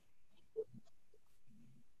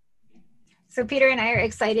So Peter and I are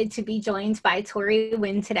excited to be joined by Tori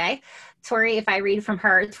Wynn today. Tori, if I read from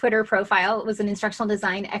her Twitter profile, was an instructional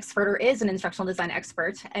design expert, or is an instructional design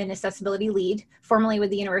expert and accessibility lead, formerly with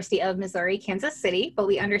the University of Missouri, Kansas City. But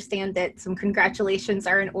we understand that some congratulations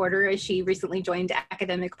are in order as she recently joined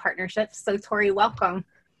Academic Partnerships. So Tori, welcome.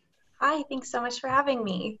 Hi, thanks so much for having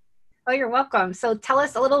me. Oh, you're welcome. So tell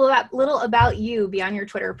us a little about you beyond your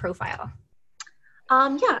Twitter profile.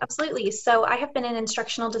 Yeah, absolutely. So I have been an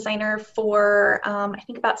instructional designer for, I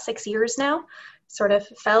think about 6 years now. Sort of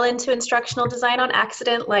fell into instructional design on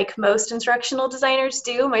accident, like most instructional designers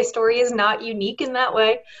do. My story is not unique in that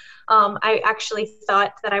way. I actually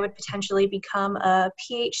thought that I would potentially become a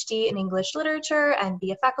PhD in English literature and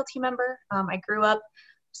be a faculty member. I grew up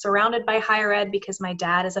surrounded by higher ed because my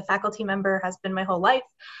dad is a faculty member, has been my whole life.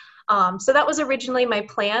 So that was originally my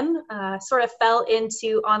plan, sort of fell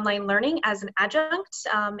into online learning as an adjunct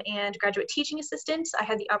and graduate teaching assistant. I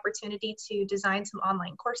had the opportunity to design some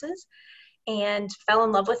online courses and fell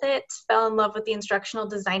in love with it, fell in love with the instructional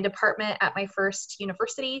design department at my first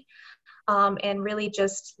university, and really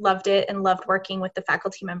just loved it and loved working with the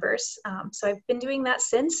faculty members. So I've been doing that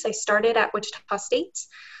since. I started at Wichita State,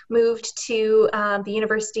 moved to the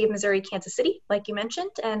University of Missouri, Kansas City, like you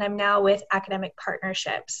mentioned, and I'm now with Academic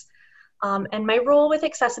Partnerships. And my role with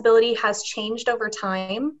accessibility has changed over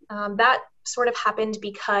time. That sort of happened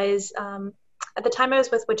because at the time I was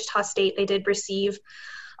with Wichita State, they did receive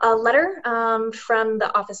a letter from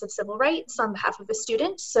the Office of Civil Rights on behalf of a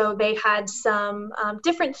student. So they had some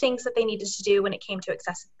different things that they needed to do when it came to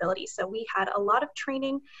accessibility. So we had a lot of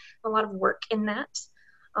training, a lot of work in that.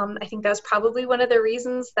 I think that was probably one of the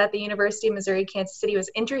reasons that the University of Missouri, Kansas City was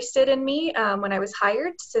interested in me when I was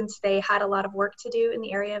hired, since they had a lot of work to do in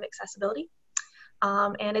the area of accessibility.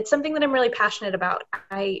 And it's something that I'm really passionate about.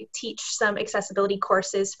 I teach some accessibility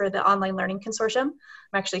courses for the Online Learning Consortium.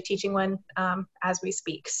 I'm actually teaching one as we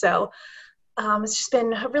speak. So it's just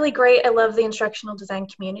been really great. I love the instructional design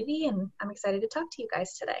community, and I'm excited to talk to you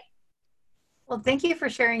guys today. Well, thank you for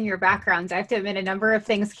sharing your backgrounds. I have to admit, a number of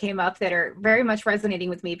things came up that are very much resonating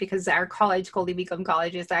with me because our college, Colby Beacom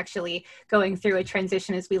College, is actually going through a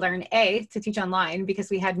transition as we learn, to teach online, because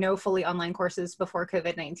we had no fully online courses before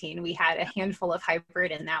COVID-19. We had a handful of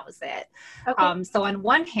hybrid, and that was it. Okay. So on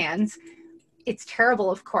one hand, it's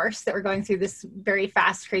terrible, of course, that we're going through this very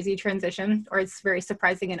fast, crazy transition, or it's very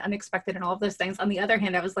surprising and unexpected and all of those things. On the other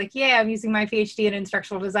hand, I was like, yeah, I'm using my PhD in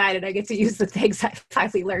instructional design and I get to use the things I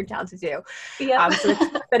finally learned how to do. Yeah. So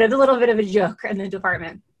it's been a little bit of a joke in the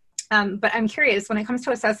department. But I'm curious, when it comes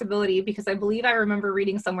to accessibility, because I believe I remember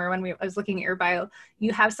reading somewhere when I was looking at your bio,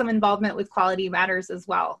 you have some involvement with Quality Matters as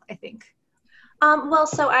well, I think. Well,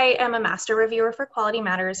 so I am a master reviewer for Quality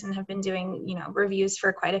Matters and have been doing, reviews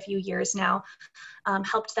for quite a few years now.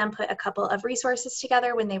 Helped them put a couple of resources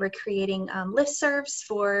together when they were creating listservs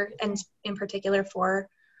and in particular for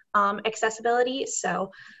accessibility. So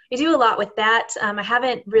I do a lot with that. I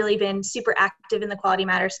haven't really been super active in the Quality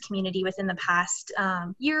Matters community within the past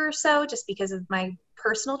year or so, just because of my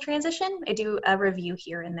personal transition. I do a review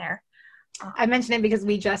here and there. I mentioned it because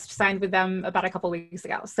we just signed with them about a couple of weeks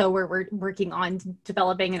ago. So we're working on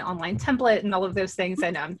developing an online template and all of those things.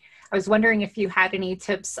 And I was wondering if you had any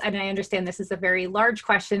tips, and I understand this is a very large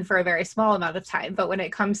question for a very small amount of time, but when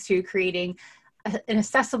it comes to creating an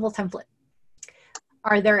accessible template,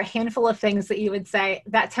 are there a handful of things that you would say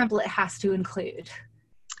that template has to include?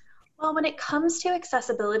 Well, when it comes to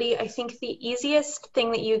accessibility, I think the easiest thing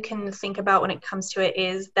that you can think about when it comes to it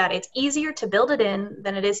is that it's easier to build it in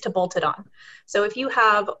than it is to bolt it on. So if you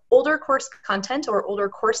have older course content or older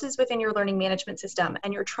courses within your learning management system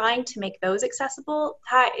and you're trying to make those accessible,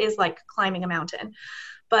 that is like climbing a mountain.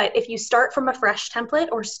 But if you start from a fresh template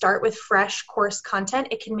or start with fresh course content,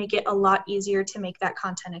 it can make it a lot easier to make that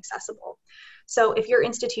content accessible. So if your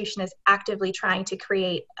institution is actively trying to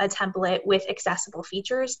create a template with accessible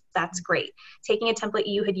features, that's great. Taking a template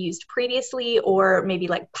you had used previously, or maybe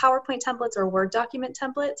like PowerPoint templates or Word document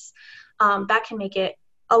templates, that can make it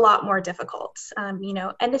a lot more difficult,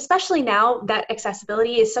 and especially now that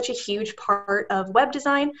accessibility is such a huge part of web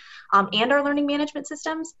design and our learning management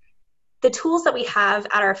systems. The tools that we have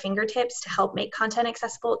at our fingertips to help make content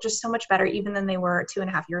accessible just so much better even than they were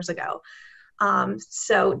 2.5 years ago.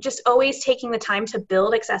 So just always taking the time to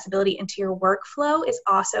build accessibility into your workflow is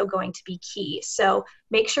also going to be key. So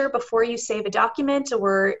make sure before you save a document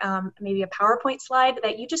or maybe a PowerPoint slide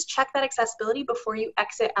that you just check that accessibility before you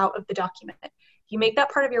exit out of the document. If you make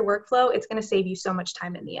that part of your workflow, it's going to save you so much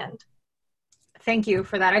time in the end. Thank you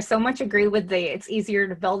for that. I so much agree with it's easier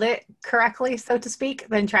to build it correctly, so to speak,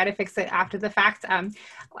 than try to fix it after the fact.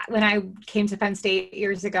 When I came to Penn State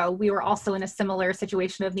years ago, we were also in a similar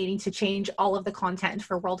situation of needing to change all of the content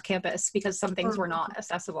for World Campus because some things were not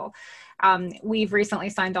accessible. We've recently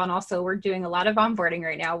signed on also, we're doing a lot of onboarding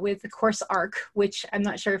right now with the Course Arc, which I'm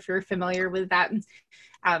not sure if you're familiar with that.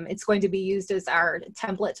 It's going to be used as our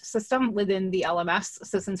template system within the LMS.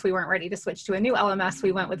 So since we weren't ready to switch to a new LMS,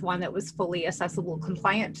 we went with one that was fully accessible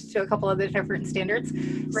compliant to a couple of the different standards.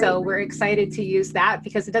 Right. So we're excited to use that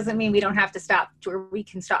because it doesn't mean we don't have to stop, or we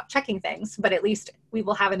can stop checking things, but at least we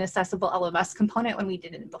will have an accessible LMS component when we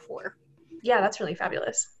didn't before. Yeah, that's really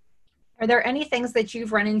fabulous. Are there any things that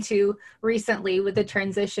you've run into recently with the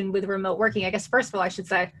transition with remote working? I guess, first of all, I should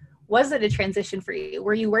say, was it a transition for you?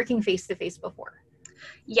 Were you working face-to-face before?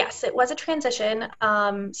 Yes, it was a transition.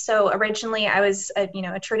 So originally I was a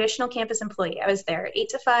traditional campus employee. I was there 8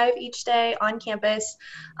 to 5 each day on campus.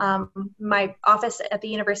 My office at the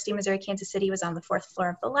University of Missouri, Kansas City was on the 4th floor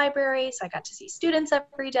of the library. So I got to see students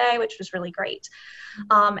every day, which was really great.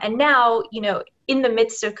 And now, in the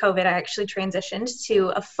midst of COVID, I actually transitioned to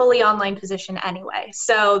a fully online position anyway.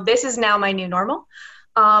 So this is now my new normal.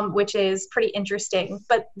 Which is pretty interesting.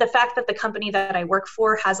 But the fact that the company that I work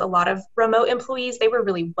for has a lot of remote employees, they were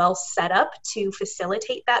really well set up to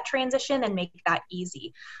facilitate that transition and make that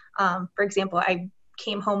easy. For example, I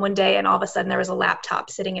came home one day and all of a sudden there was a laptop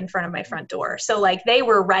sitting in front of my front door. So they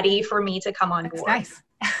were ready for me to come on board. Nice.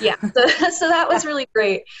 Yeah, so that was really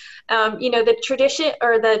great.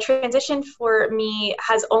 The transition for me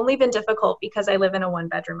has only been difficult because I live in a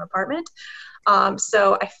 1-bedroom apartment.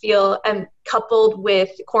 So I feel, and coupled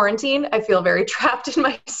with quarantine, I feel very trapped in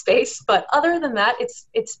my space. But other than that,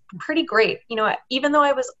 it's pretty great. Even though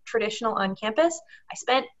I was traditional on campus, I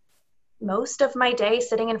spent most of my day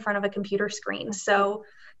sitting in front of a computer screen. So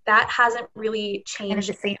that hasn't really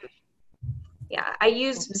changed. Yeah, I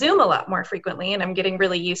use Zoom a lot more frequently, and I'm getting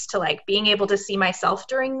really used to being able to see myself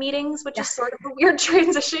during meetings, which is sort of a weird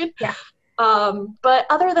transition. Yeah. But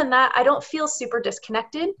other than that, I don't feel super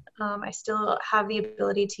disconnected. I still have the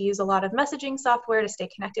ability to use a lot of messaging software to stay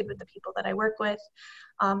connected with the people that I work with.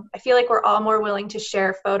 I feel like we're all more willing to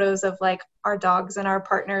share photos of our dogs and our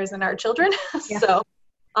partners and our children. Yeah. So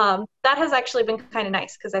that has actually been kind of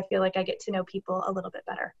nice because I feel like I get to know people a little bit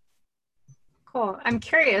better. Cool. I'm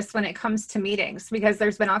curious when it comes to meetings, because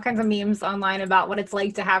there's been all kinds of memes online about what it's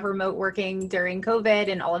like to have remote working during COVID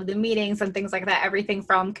and all of the meetings and things like that. Everything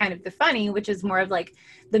from kind of the funny, which is more of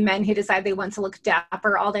the men who decide they want to look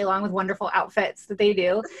dapper all day long with wonderful outfits that they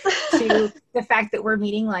do, to the fact that we're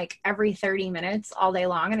meeting every 30 minutes all day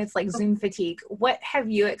long, and it's Zoom fatigue. What have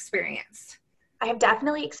you experienced? I have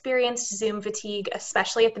definitely experienced Zoom fatigue,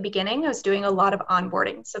 especially at the beginning. I was doing a lot of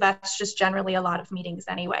onboarding. So that's just generally a lot of meetings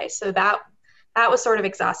anyway. So that was sort of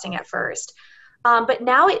exhausting at first. But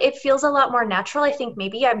now it feels a lot more natural. I think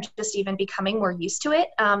maybe I'm just even becoming more used to it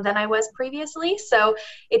than I was previously. So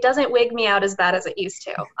it doesn't wig me out as bad as it used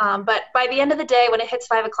to. But by the end of the day, when it hits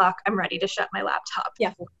 5 o'clock, I'm ready to shut my laptop.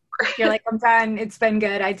 Yeah. You're I'm done. It's been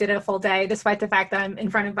good. I did a full day, despite the fact that I'm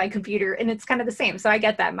in front of my computer, and it's kind of the same. So I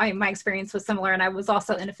get that. My experience was similar, and I was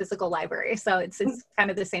also in a physical library. So it's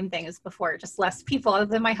kind of the same thing as before, just less people other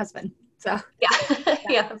than my husband. So yeah,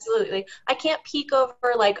 yeah, absolutely. I can't peek over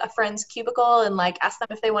a friend's cubicle and ask them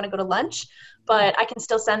if they want to go to lunch, but I can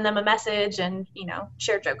still send them a message and,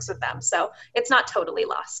 share jokes with them. So it's not totally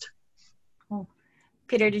lost. Cool.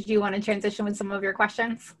 Peter, did you want to transition with some of your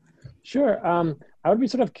questions? Sure. I would be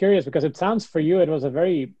sort of curious because it sounds for you, it was a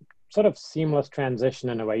very sort of seamless transition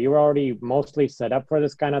in a way. You were already mostly set up for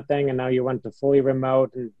this kind of thing, and now you went to fully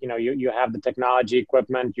remote, and you have the technology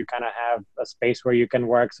equipment, you kind of have a space where you can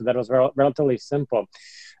work. So that was relatively simple.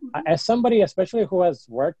 Mm-hmm. As somebody, especially who has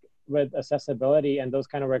worked with accessibility and those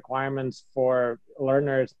kind of requirements for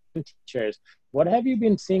learners and teachers, what have you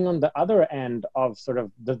been seeing on the other end of sort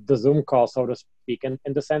of the Zoom call, so to speak, in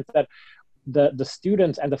the sense that the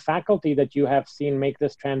students and the faculty that you have seen make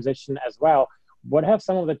this transition as well, what have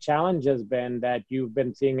some of the challenges been that you've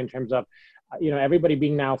been seeing in terms of, everybody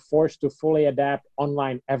being now forced to fully adapt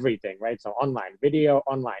online everything, right? So online video,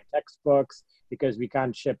 online textbooks, because we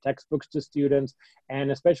can't ship textbooks to students. And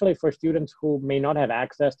especially for students who may not have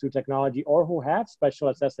access to technology or who have special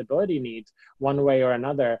accessibility needs one way or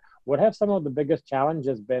another, what have some of the biggest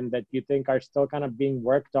challenges been that you think are still kind of being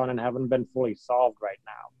worked on and haven't been fully solved right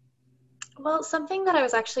now? Well, something that I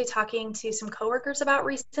was actually talking to some coworkers about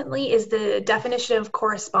recently is the definition of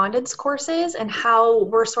correspondence courses and how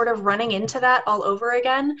we're sort of running into that all over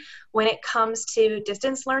again when it comes to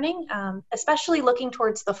distance learning, especially looking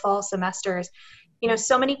towards the fall semesters. You know,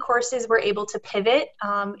 so many courses were able to pivot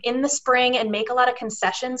in the spring and make a lot of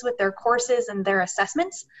concessions with their courses and their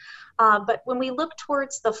assessments. But when we look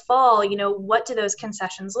towards the fall, you know, what do those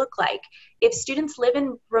concessions look like? If students live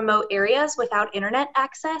in remote areas without internet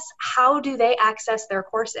access, how do they access their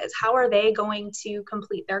courses? How are they going to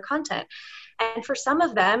complete their content? And for some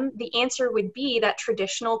of them, the answer would be that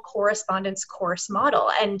traditional correspondence course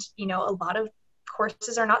model. And, you know, a lot of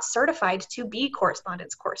courses are not certified to be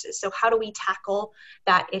correspondence courses. So how do we tackle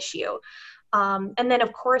that issue? And then,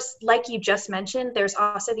 of course, like you just mentioned, there's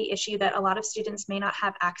also the issue that a lot of students may not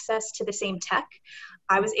have access to the same tech.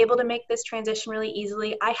 I was able to make this transition really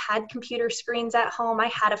easily. I had computer screens at home. I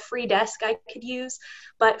had a free desk I could use.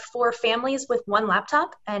 But for families with one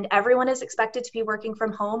laptop and everyone is expected to be working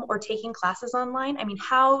from home or taking classes online, I mean,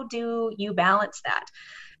 how do you balance that?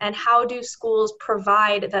 And how do schools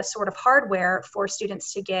provide that sort of hardware for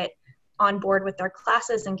students to get on board with their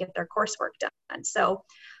classes and get their coursework done? So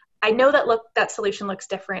I know that that solution looks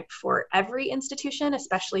different for every institution,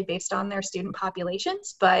 especially based on their student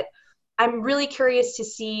populations, but I'm really curious to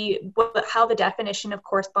see how the definition of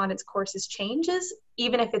correspondence courses changes,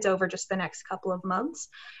 even if it's over just the next couple of months,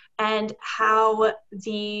 and how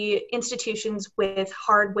the institutions with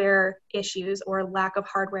hardware issues or lack of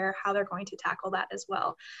hardware, how they're going to tackle that as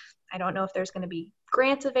well. I don't know if there's going to be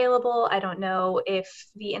grants available. I don't know if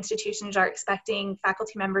the institutions are expecting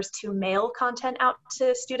faculty members to mail content out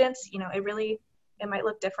to students. You know, it might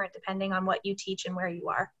look different depending on what you teach and where you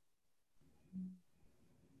are.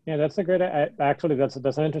 Yeah, that's a great, actually, that's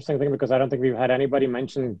an interesting thing because I don't think we've had anybody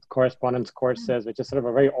mention correspondence courses, which is sort of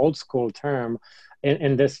a very old school term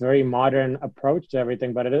in this very modern approach to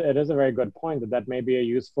everything, but it is a very good point that may be a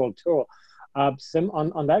useful tool. Sim,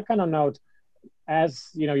 on that kind of note, as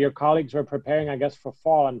you know, your colleagues were preparing, I guess, for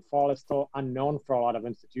fall, and fall is still unknown for a lot of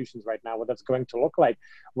institutions right now, what that's going to look like.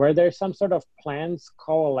 Were there some sort of plans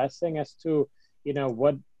coalescing as to, you know,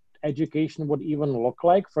 what education would even look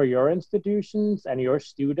like for your institutions and your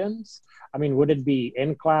students? I mean, would it be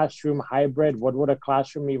in classroom, hybrid? What would a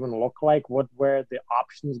classroom even look like? What were the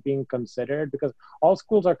options being considered? Because all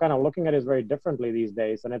schools are kind of looking at it very differently these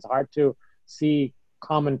days, and it's hard to see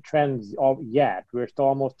common trends yet. We're still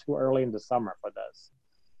almost too early in the summer for this.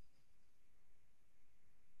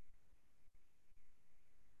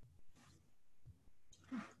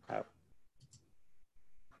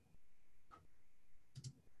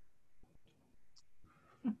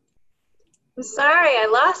 I'm sorry, I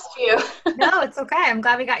lost you. No, it's okay. I'm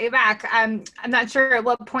glad we got you back. I'm not sure at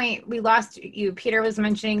what point we lost you. Peter was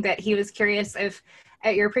mentioning that he was curious if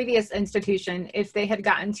at your previous institution, if they had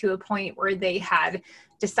gotten to a point where they had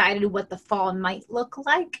decided what the fall might look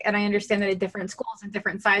like. And I understand that at different schools and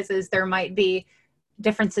different sizes, there might be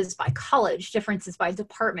differences by college, differences by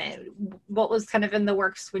department. What was kind of in the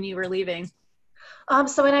works when you were leaving?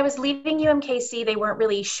 So when I was leaving UMKC, they weren't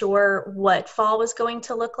really sure what fall was going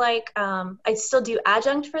to look like. I still do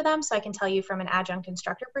adjunct for them, so I can tell you from an adjunct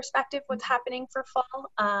instructor perspective what's happening for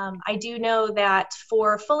fall. I do know that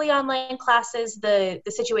for fully online classes, the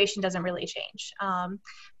situation doesn't really change.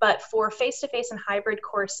 But for face-to-face and hybrid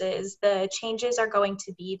courses, the changes are going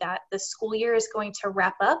to be that the school year is going to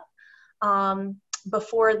wrap up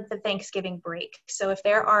before the Thanksgiving break. So if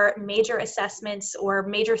there are major assessments or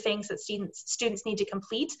major things that students need to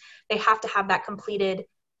complete, they have to have that completed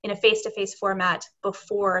in a face-to-face format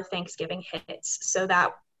before Thanksgiving hits, so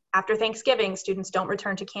that after Thanksgiving, students don't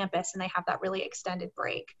return to campus and they have that really extended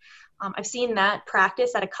break. I've seen that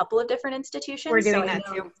practice at a couple of different institutions. We're doing that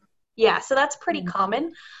too. Yeah, so that's pretty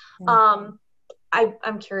common.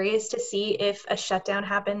 I'm curious to see if a shutdown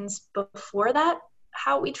happens before that,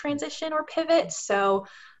 how we transition or pivot. So,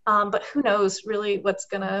 but who knows really what it's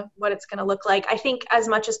gonna look like. I think as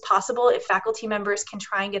much as possible, if faculty members can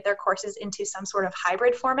try and get their courses into some sort of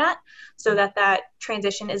hybrid format so that that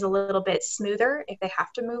transition is a little bit smoother if they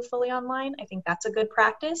have to move fully online, I think that's a good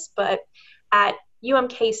practice. But at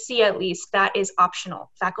UMKC, at least, that is optional.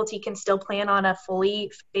 Faculty can still plan on a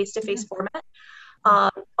fully face-to-face format.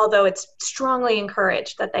 Although it's strongly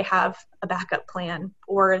encouraged that they have a backup plan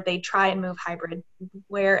or they try and move hybrid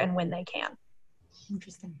where and when they can.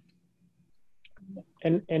 Interesting.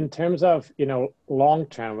 In terms of, long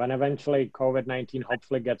term, when eventually COVID-19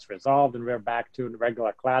 hopefully gets resolved and we're back to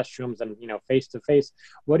regular classrooms and, face to face,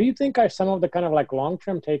 what do you think are some of the kind of like long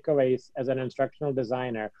term takeaways as an instructional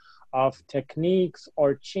designer of techniques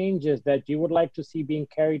or changes that you would like to see being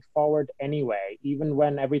carried forward anyway, even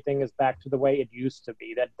when everything is back to the way it used to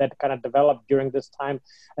be, that kind of developed during this time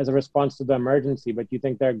as a response to the emergency, but you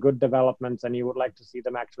think they're good developments and you would like to see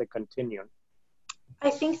them actually continue? I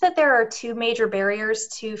think that there are two major barriers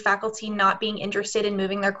to faculty not being interested in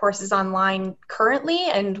moving their courses online currently,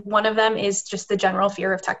 and one of them is just the general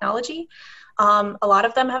fear of technology. A lot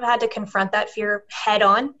of them have had to confront that fear head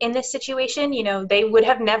on in this situation. They would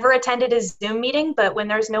have never attended a Zoom meeting, but when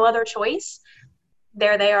there's no other choice,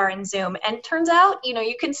 there they are in Zoom. And it turns out,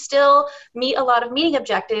 you can still meet a lot of meeting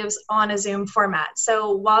objectives on a Zoom format.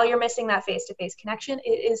 So while you're missing that face-to-face connection,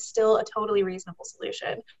 it is still a totally reasonable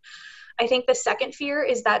solution. I think the second fear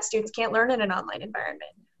is that students can't learn in an online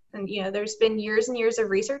environment. And, there's been years and years of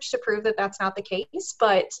research to prove that that's not the case.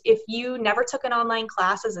 But if you never took an online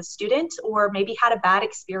class as a student, or maybe had a bad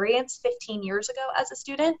experience 15 years ago as a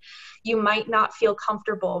student, you might not feel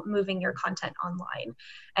comfortable moving your content online.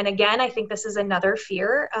 And again, I think this is another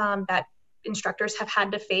fear that instructors have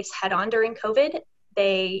had to face head on during COVID.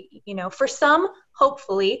 They, for some,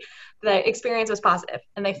 hopefully, the experience was positive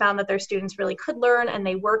and they found that their students really could learn and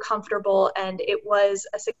they were comfortable and it was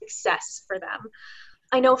a success for them.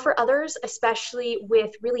 I know for others, especially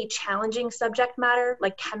with really challenging subject matter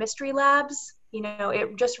like chemistry labs,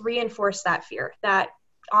 it just reinforced that fear that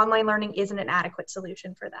online learning isn't an adequate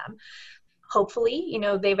solution for them. Hopefully,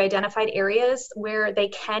 they've identified areas where they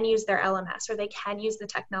can use their LMS or they can use the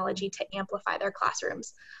technology to amplify their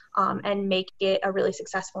classrooms and make it a really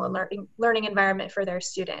successful learning environment for their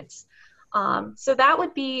students. So that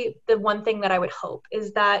would be the one thing that I would hope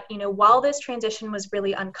is that, while this transition was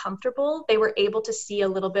really uncomfortable, they were able to see a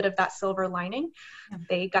little bit of that silver lining. Yeah.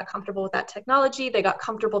 They got comfortable with that technology. They got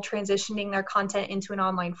comfortable transitioning their content into an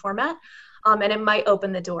online format, and it might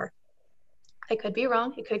open the door. I could be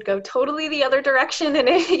wrong. It could go totally the other direction and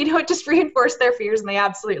it just reinforced their fears and they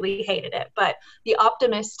absolutely hated it. But the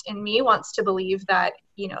optimist in me wants to believe that,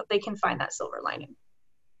 they can find that silver lining.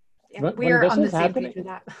 Yeah, we are on the same page with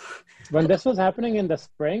that. When this was happening in the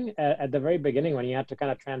spring, at the very beginning, when you had to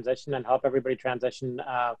kind of transition and help everybody transition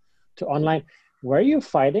to online, were you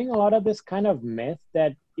fighting a lot of this kind of myth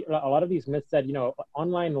that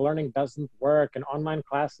online learning doesn't work and online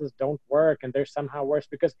classes don't work and they're somehow worse?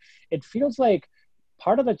 Because it feels like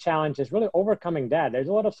part of the challenge is really overcoming that. There's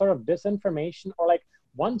a lot of sort of disinformation, or like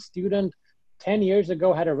one student 10 years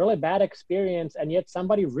ago had a really bad experience and yet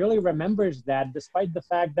somebody really remembers that despite the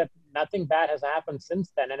fact that nothing bad has happened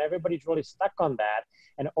since then, and everybody's really stuck on that.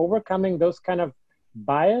 And overcoming those kind of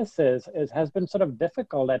biases has been sort of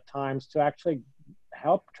difficult at times to actually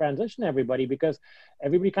help transition everybody, because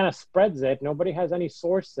everybody kind of spreads it. Nobody has any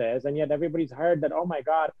sources, and yet everybody's heard that, oh my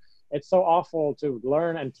God, it's so awful to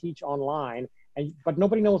learn and teach online, but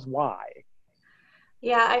nobody knows why.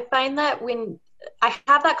 Yeah, I find that when I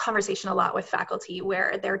have that conversation a lot with faculty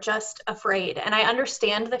where they're just afraid, and I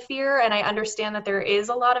understand the fear and I understand that there is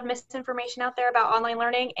a lot of misinformation out there about online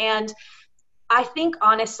learning. And I think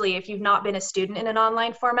honestly, if you've not been a student in an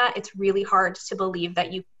online format, it's really hard to believe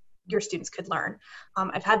that your students could learn.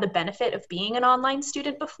 I've had the benefit of being an online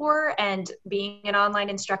student before and being an online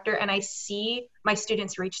instructor, and I see my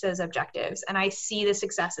students reach those objectives and I see the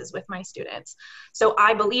successes with my students. So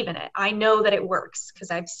I believe in it. I know that it works because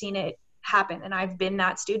I've seen it happen and I've been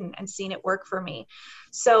that student and seen it work for me.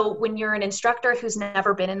 So when you're an instructor who's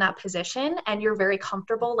never been in that position and you're very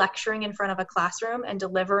comfortable lecturing in front of a classroom and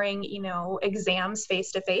delivering, exams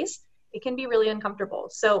face to face, it can be really uncomfortable.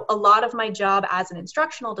 So a lot of my job as an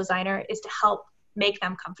instructional designer is to help make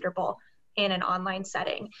them comfortable in an online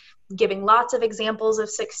setting, giving lots of examples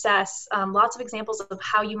of success, lots of examples of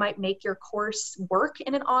how you might make your course work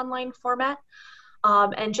in an online format.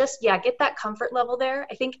 And just, get that comfort level there.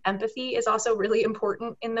 I think empathy is also really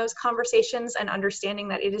important in those conversations, and understanding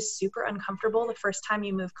that it is super uncomfortable the first time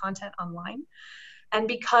you move content online. And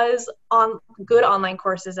because good online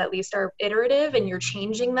courses at least are iterative and you're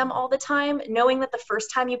changing them all the time, knowing that the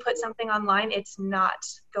first time you put something online, it's not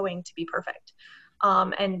going to be perfect.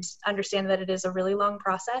 And understand that it is a really long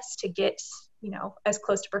process to get, as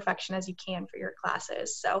close to perfection as you can for your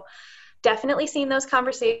classes. So definitely seen those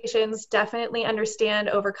conversations, definitely understand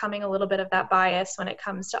overcoming a little bit of that bias when it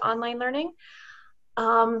comes to online learning.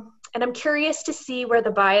 And I'm curious to see where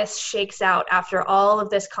the bias shakes out after all of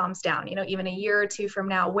this calms down, even a year or two from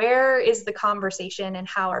now. Where is the conversation and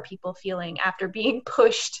how are people feeling after being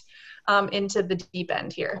pushed into the deep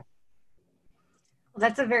end here? Well,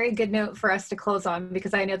 that's a very good note for us to close on,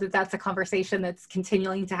 because I know that that's a conversation that's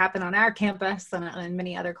continuing to happen on our campus and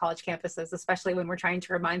many other college campuses, especially when we're trying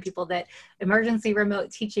to remind people that emergency remote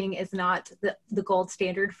teaching is not the gold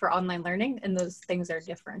standard for online learning, and those things are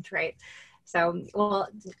different, right? So, well,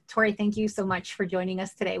 Tori, thank you so much for joining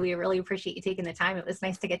us today. We really appreciate you taking the time. It was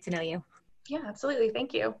nice to get to know you. Yeah, absolutely.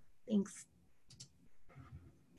 Thank you. Thanks.